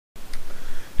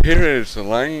Here is the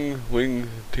Lang-Wing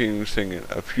team singing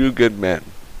A Few Good Men.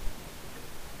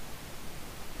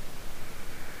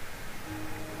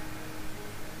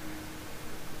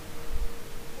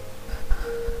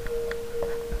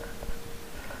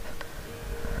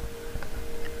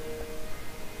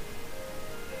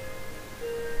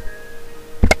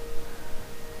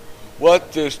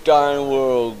 What this dying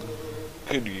world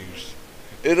could use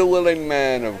is a willing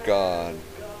man of God,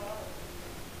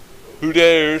 who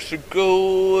dares to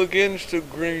go against the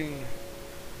grain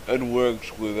and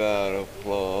works without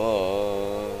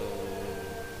applause,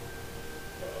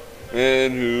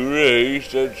 and who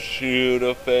raised that shield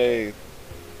of faith,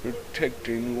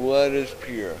 protecting what is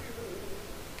pure,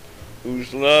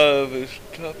 whose love is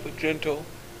tough and gentle,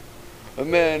 a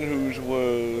man whose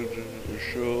words are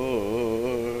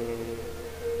sure,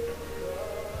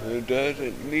 who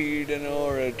doesn't need an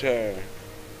orator,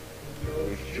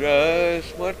 knows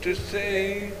just what to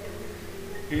say.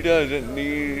 He doesn't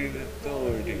need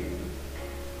authority,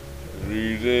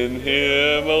 reason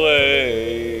him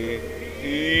away.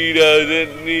 He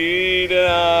doesn't need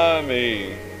an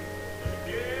army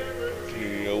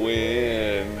to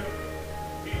win,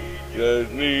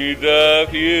 just needs a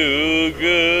few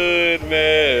good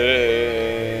men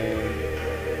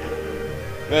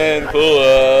full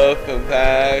of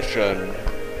compassion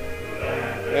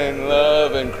and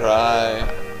love and cry,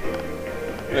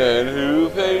 men who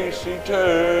face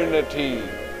eternity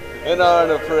and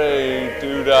aren't afraid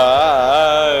to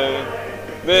die,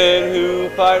 men who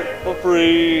fight for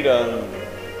freedom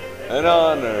and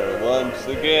honor once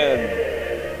again.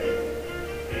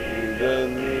 He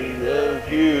doesn't need a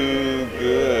few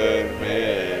good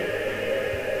men.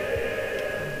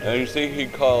 Now you see, he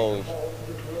calls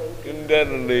in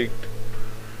derelict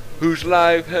whose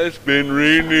life has been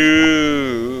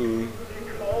renewed.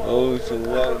 Oh, so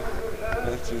what?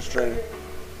 That's his strength.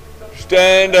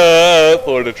 Stand up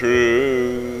for the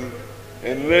truth.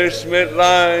 Enlistment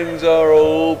lines are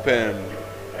open.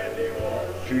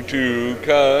 You to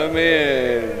come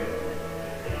in.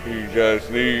 He just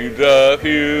needs a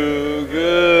few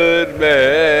good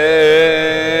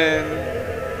men,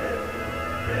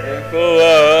 and full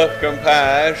of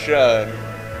compassion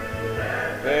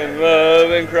and love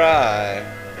and cry,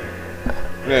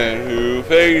 men who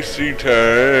face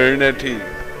eternity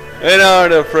and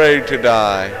aren't afraid to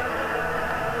die,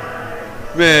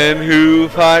 men who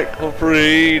fight for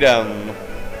freedom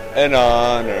and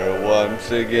honor once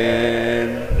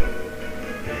again.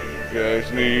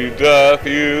 Just needs a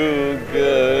few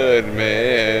good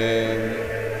men.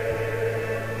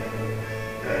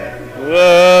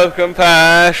 Love,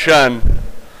 compassion,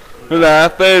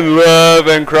 laugh and love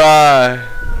and cry,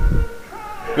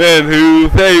 men who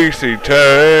face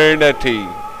eternity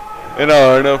and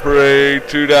aren't afraid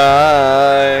to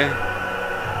die,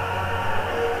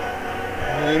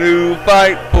 and who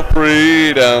fight for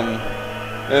freedom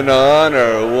and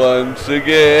honor once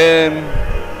again.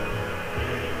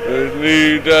 Just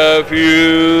need a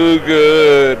few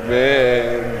good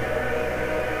men,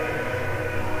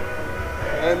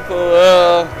 and full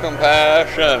of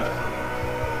compassion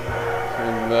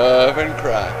and love and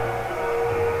cry,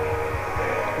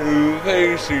 who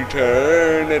face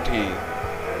eternity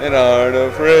and aren't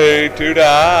afraid to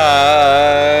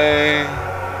die,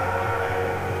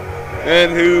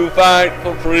 and who fight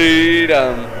for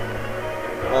freedom,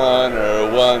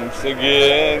 honor once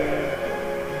again.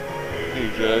 He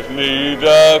just needs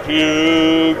a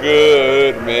few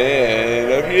good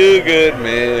men, a few good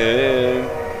men.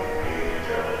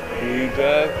 Needs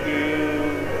a few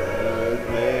good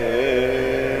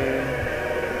men.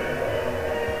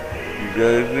 He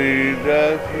just needs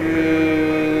a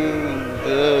few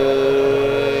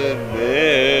good men.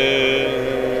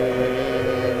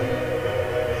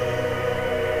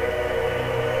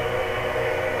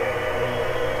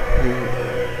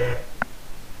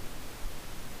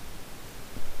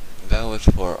 That was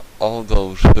for all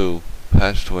those who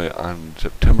passed away on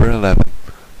September 11,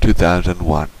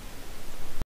 2001.